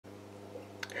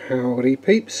Howdy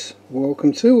peeps,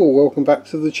 welcome to or welcome back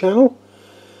to the channel,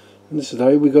 and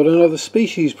today we got another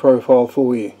species profile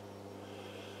for you,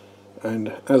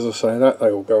 and as I say that,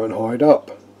 they will go and hide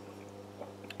up.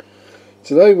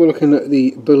 Today we're looking at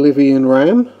the Bolivian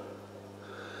ram,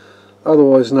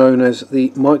 otherwise known as the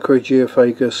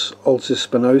Microgeophagus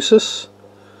altispinosus,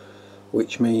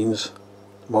 which means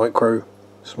micro,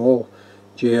 small,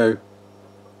 geo,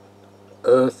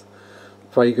 earth,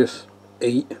 phagus,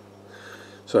 eat.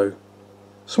 So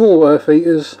small earth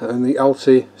eaters, and the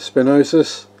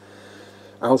altispinosus,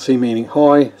 alti meaning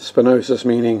high, spinosus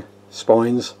meaning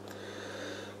spines.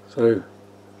 So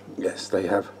yes, they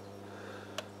have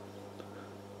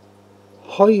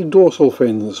high dorsal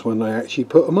fins when they actually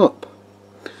put them up.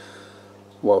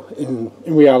 Well, in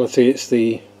reality it's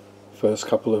the first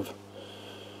couple of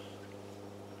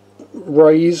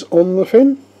rays on the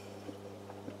fin.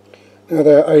 Now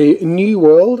they're a New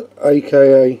World,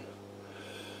 aka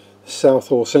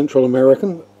South or Central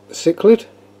American cichlid,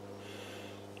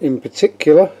 in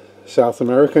particular South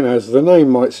American, as the name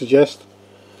might suggest,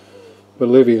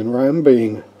 Bolivian ram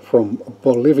being from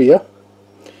Bolivia.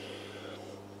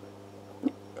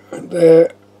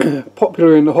 They're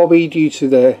popular in the hobby due to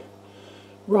their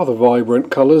rather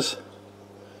vibrant colours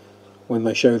when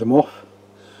they show them off,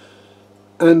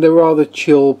 and their rather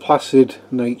chill, placid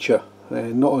nature.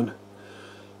 They're not an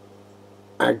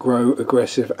aggro,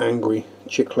 aggressive, angry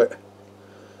cichlid.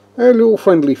 They're little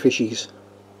friendly fishies.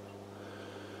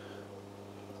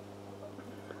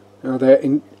 Now they're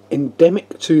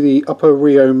endemic to the upper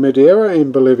Rio Madeira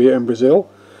in Bolivia and Brazil,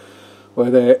 where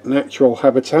their natural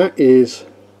habitat is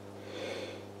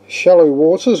shallow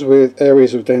waters with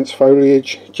areas of dense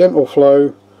foliage, gentle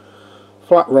flow,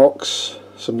 flat rocks,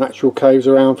 some natural caves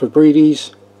around for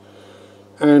breedies,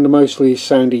 and a mostly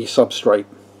sandy substrate.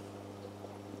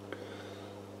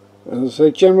 As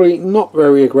they're generally not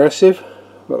very aggressive,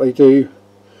 but they do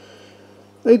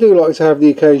like to have the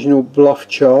occasional bluff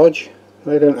charge.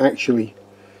 They don't actually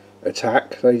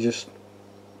attack, they just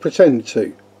pretend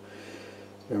to.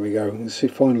 There we go, let's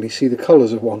finally see the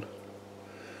colours of one.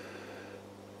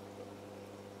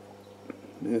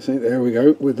 There we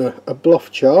go, with a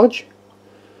bluff charge.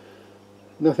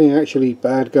 Nothing actually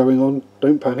bad going on,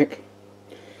 don't panic.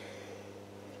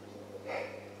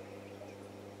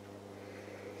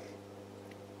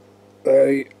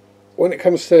 When it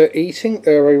comes to eating,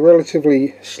 they're a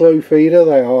relatively slow feeder.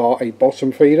 They are a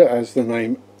bottom feeder, as the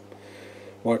name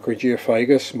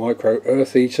Microgeophagus, micro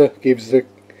earth eater, gives the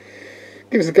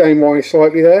game away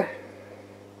slightly there.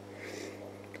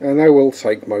 And they will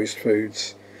take most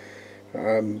foods.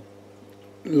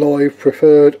 Live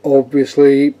preferred,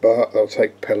 obviously, but they'll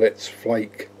take pellets,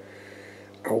 flake,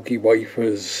 algae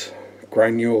wafers,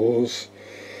 granules,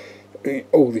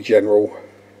 all the general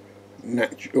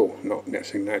natural, not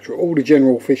necessarily natural, all the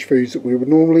general fish foods that we would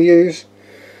normally use.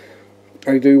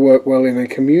 They do work well in a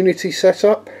community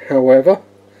setup, however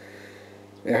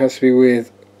it has to be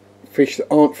with fish that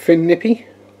aren't fin nippy,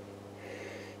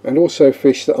 and also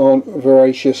fish that aren't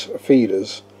voracious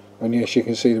feeders. And yes, you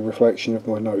can see the reflection of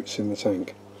my notes in the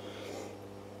tank.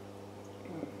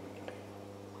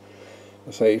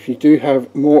 So if you do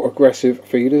have more aggressive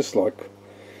feeders, like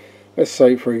let's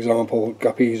say for example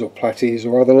guppies or platies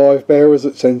or other live bearers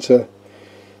that tend to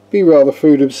be rather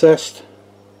food obsessed,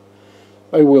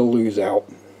 they will lose out.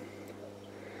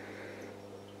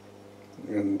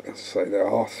 And as I say, there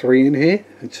are 3 in here,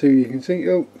 and 2 you can see.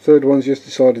 Oh, third one's just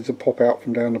decided to pop out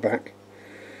from down the back.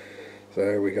 So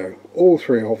there we go, all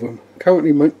 3 of them.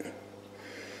 Currently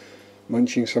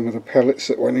munching some of the pellets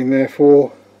that went in there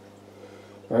for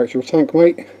our actual tank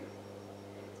mate,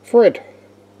 Fred,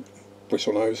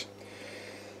 Bristlenose.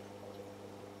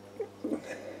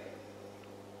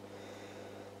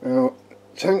 Now,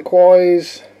 tank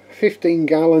wise, 15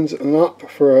 gallons and up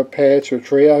for a pair to a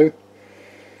trio,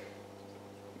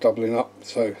 doubling up,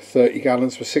 so 30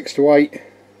 gallons for 6 to 8.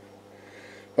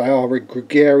 They are a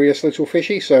gregarious little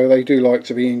fishy, so they do like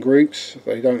to be in groups.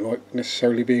 They don't like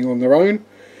necessarily being on their own.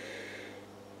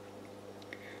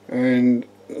 And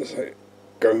so,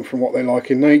 going from what they like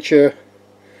in nature,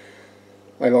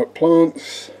 they like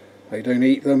plants, they don't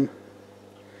eat them,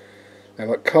 they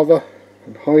like cover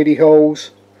and hidey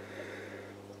holes,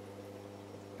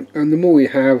 and the more you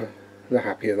have, the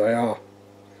happier they are.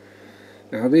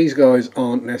 Now these guys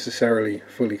aren't necessarily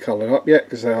fully coloured up yet,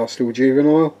 because they are still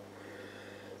juvenile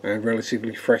and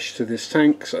relatively fresh to this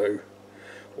tank, so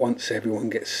once everyone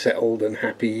gets settled and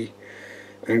happy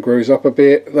and grows up a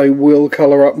bit, they will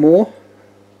colour up more.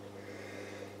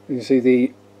 You can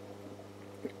see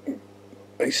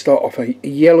they start off a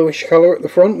yellowish colour at the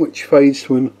front, which fades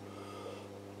to an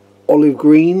olive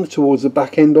green towards the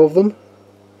back end of them.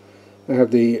 They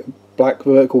have the black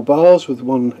vertical bars with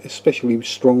one especially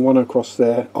strong one across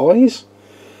their eyes,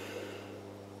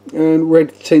 and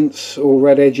red tints or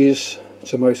red edges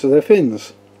to most of their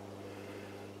fins.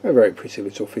 They're very pretty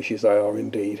little fishes, they are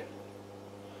indeed.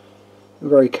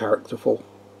 Very characterful.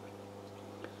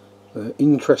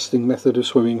 Interesting method of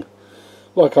swimming.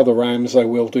 Like other rams, they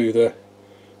will do the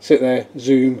sit there,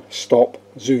 zoom, stop,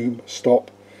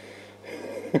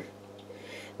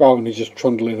 rather than just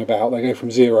trundling about. They go from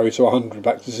 0 to 100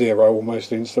 back to 0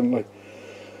 almost instantly.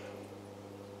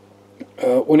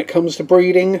 When it comes to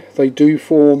breeding, they do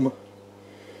form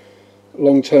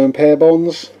long-term pair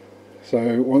bonds.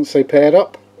 So once they paired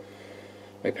up,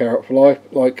 they pair up for life.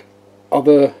 Like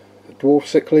other dwarf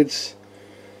cichlids,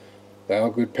 they are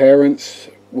good parents,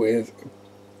 with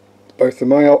both the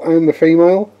male and the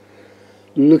female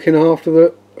looking after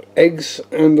the eggs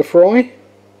and the fry.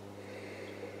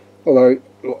 Although,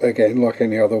 again, like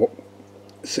any other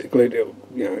cichlid,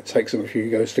 it takes them a few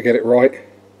goes to get it right.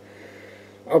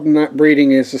 Other than that,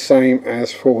 breeding is the same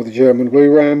as for the German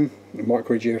blue ram, the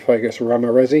Microgeophagus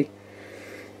ramirezi.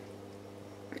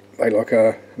 They like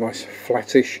a nice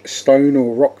flattish stone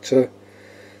or rock to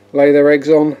lay their eggs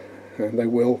on, and they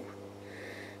will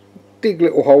dig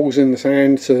little holes in the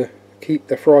sand to keep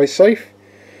their fry safe.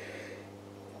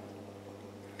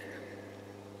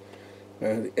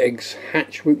 The eggs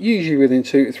hatch usually within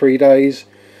 2 to 3 days,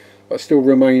 but still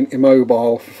remain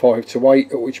immobile for 5 to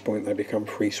 8, at which point they become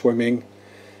free swimming,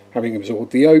 having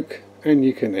absorbed the yolk, and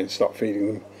you can then start feeding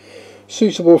them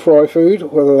suitable fry food,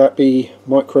 whether that be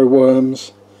micro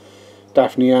worms,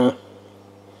 daphnia,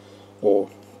 or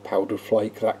powdered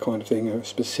flake, that kind of thing,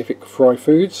 specific fry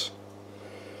foods.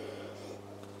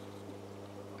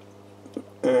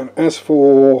 And as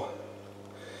for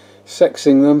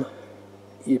sexing them,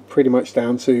 you're pretty much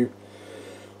down to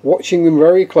watching them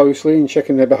very closely and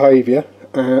checking their behaviour,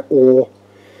 or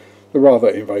the rather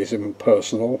invasive and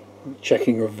personal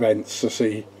checking of vents to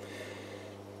see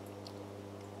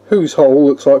whose hole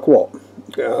looks like what.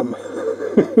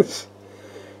 It's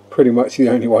pretty much the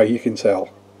only way you can tell,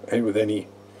 and with any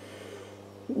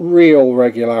real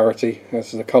regularity,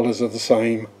 as the colours are the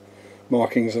same,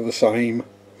 markings are the same,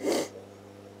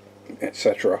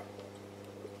 etc.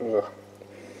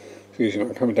 Excuse me,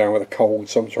 I'm coming down with a cold,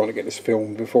 so I'm trying to get this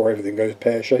filmed before everything goes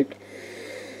pear-shaped.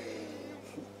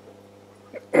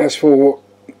 As for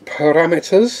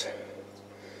parameters,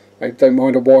 they don't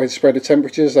mind a wide spread of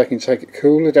temperatures. They can take it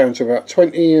cooler down to about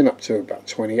 20 and up to about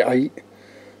 28,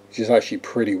 which is actually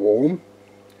pretty warm.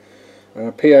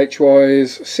 pH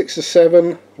wise 6 to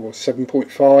 7 or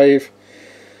 7.5,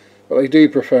 but they do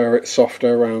prefer it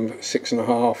softer, around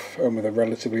 6.5, and with a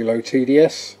relatively low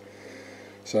TDS.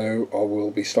 So I will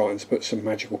be starting to put some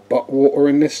magical butt water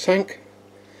in this tank.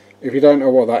 If you don't know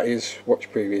what that is,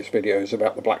 watch previous videos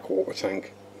about the black water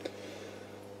tank.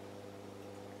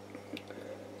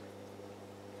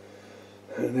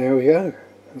 And there we go.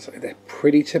 They're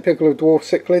pretty typical of dwarf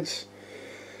cichlids.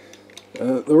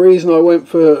 The reason I went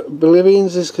for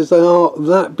Bolivians is because they are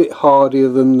that bit hardier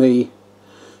than the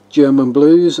German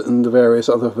blues and the various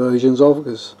other versions of,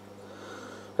 because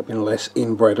they've been less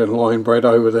inbred and line bred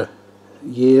over the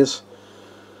years,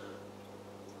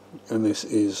 and this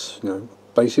is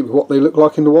basically what they look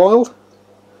like in the wild.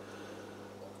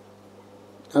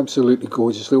 Absolutely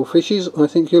gorgeous little fishes, I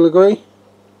think you'll agree.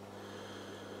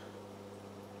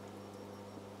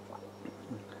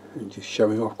 And just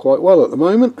showing off quite well at the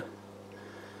moment.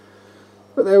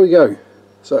 But there we go.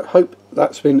 So I hope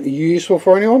that's been useful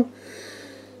for anyone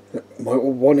that might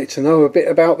want to know a bit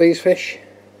about these fish.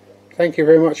 Thank you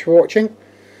very much for watching.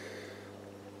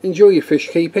 Enjoy your fish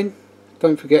keeping.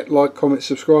 Don't forget, like, comment,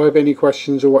 subscribe. Any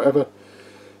questions or whatever,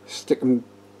 stick them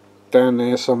down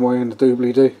there somewhere in the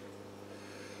doobly-doo.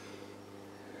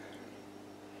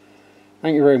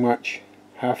 Thank you very much.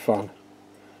 Have fun.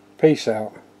 Peace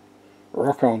out.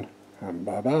 Rock on. And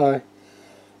bye bye.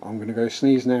 I'm going to go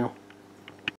sneeze now.